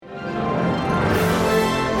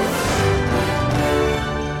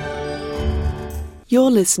You're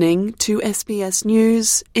listening to SBS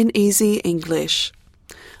News in Easy English.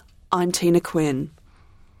 I'm Tina Quinn.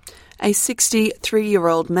 A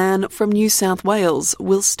 63-year-old man from New South Wales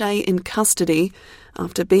will stay in custody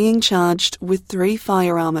after being charged with 3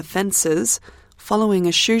 firearm offences following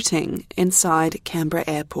a shooting inside Canberra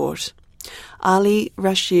Airport. Ali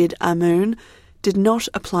Rashid Amoon did not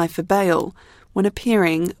apply for bail when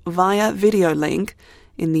appearing via video link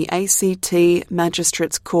in the ACT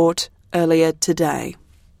Magistrates Court earlier today.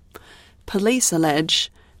 Police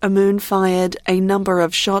allege Amoon fired a number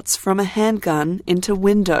of shots from a handgun into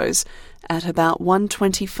windows at about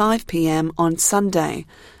 1:25 p.m. on Sunday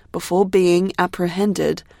before being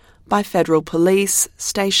apprehended by federal police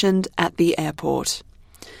stationed at the airport.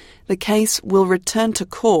 The case will return to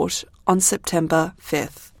court on September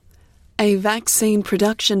 5th. A vaccine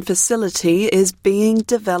production facility is being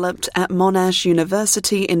developed at Monash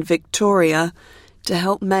University in Victoria to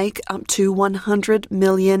help make up to 100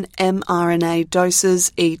 million mRNA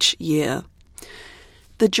doses each year.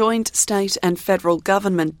 The joint state and federal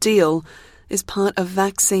government deal is part of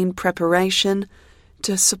vaccine preparation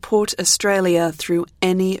to support Australia through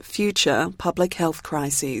any future public health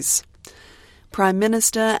crises. Prime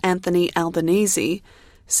Minister Anthony Albanese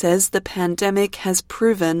says the pandemic has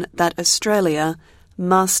proven that Australia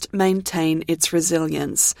must maintain its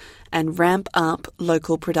resilience and ramp up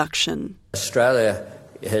local production. Australia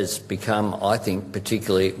has become, I think,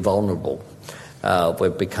 particularly vulnerable.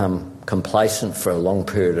 We've become complacent for a long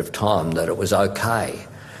period of time that it was okay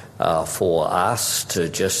for us to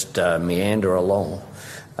just meander along.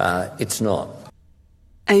 It's not.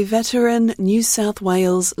 A veteran New South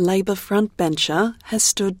Wales Labor frontbencher has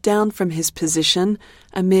stood down from his position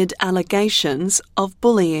amid allegations of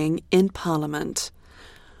bullying in Parliament.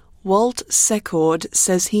 Walt Secord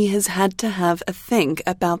says he has had to have a think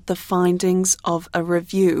about the findings of a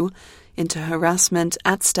review into harassment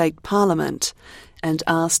at State Parliament and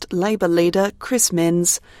asked Labor leader Chris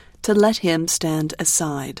Minns to let him stand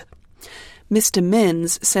aside. Mr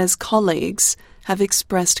Minns says colleagues have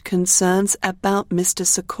expressed concerns about Mr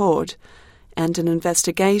Secord and an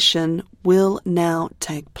investigation will now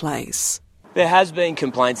take place. There has been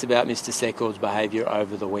complaints about Mr Secord's behaviour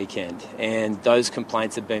over the weekend, and those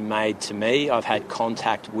complaints have been made to me. I've had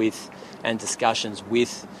contact with and discussions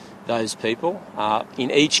with those people.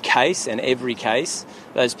 In each case and every case,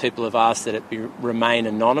 those people have asked that it remain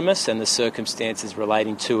anonymous and the circumstances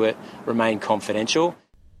relating to it remain confidential.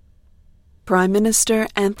 Prime Minister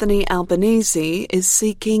Anthony Albanese is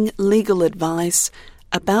seeking legal advice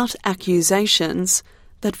about accusations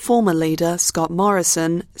that former leader Scott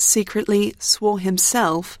Morrison secretly swore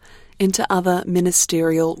himself into other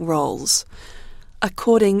ministerial roles.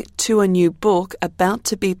 According to a new book about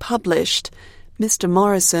to be published, Mr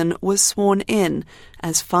Morrison was sworn in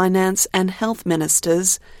as finance and health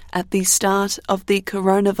ministers at the start of the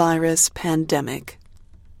coronavirus pandemic.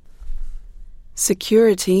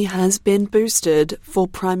 Security has been boosted for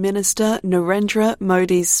Prime Minister Narendra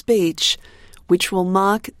Modi's speech, which will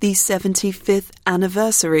mark the 75th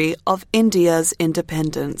anniversary of India's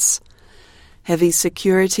independence. Heavy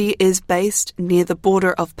security is based near the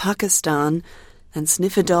border of Pakistan, and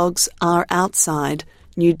sniffer dogs are outside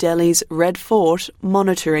New Delhi's Red Fort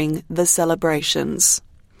monitoring the celebrations.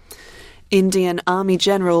 Indian Army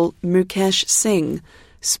General Mukesh Singh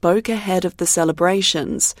spoke ahead of the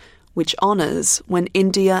celebrations, which honours when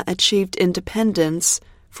India achieved independence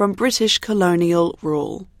from British colonial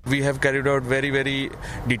rule. We have carried out very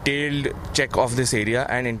detailed check of this area,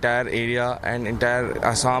 and entire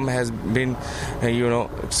Assam has been,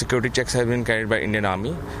 security checks have been carried by Indian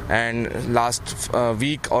Army, and last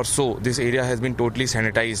week or so this area has been totally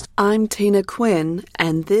sanitized. I'm Tina Quinn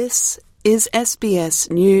and this is SBS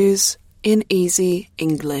News in Easy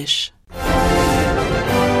English.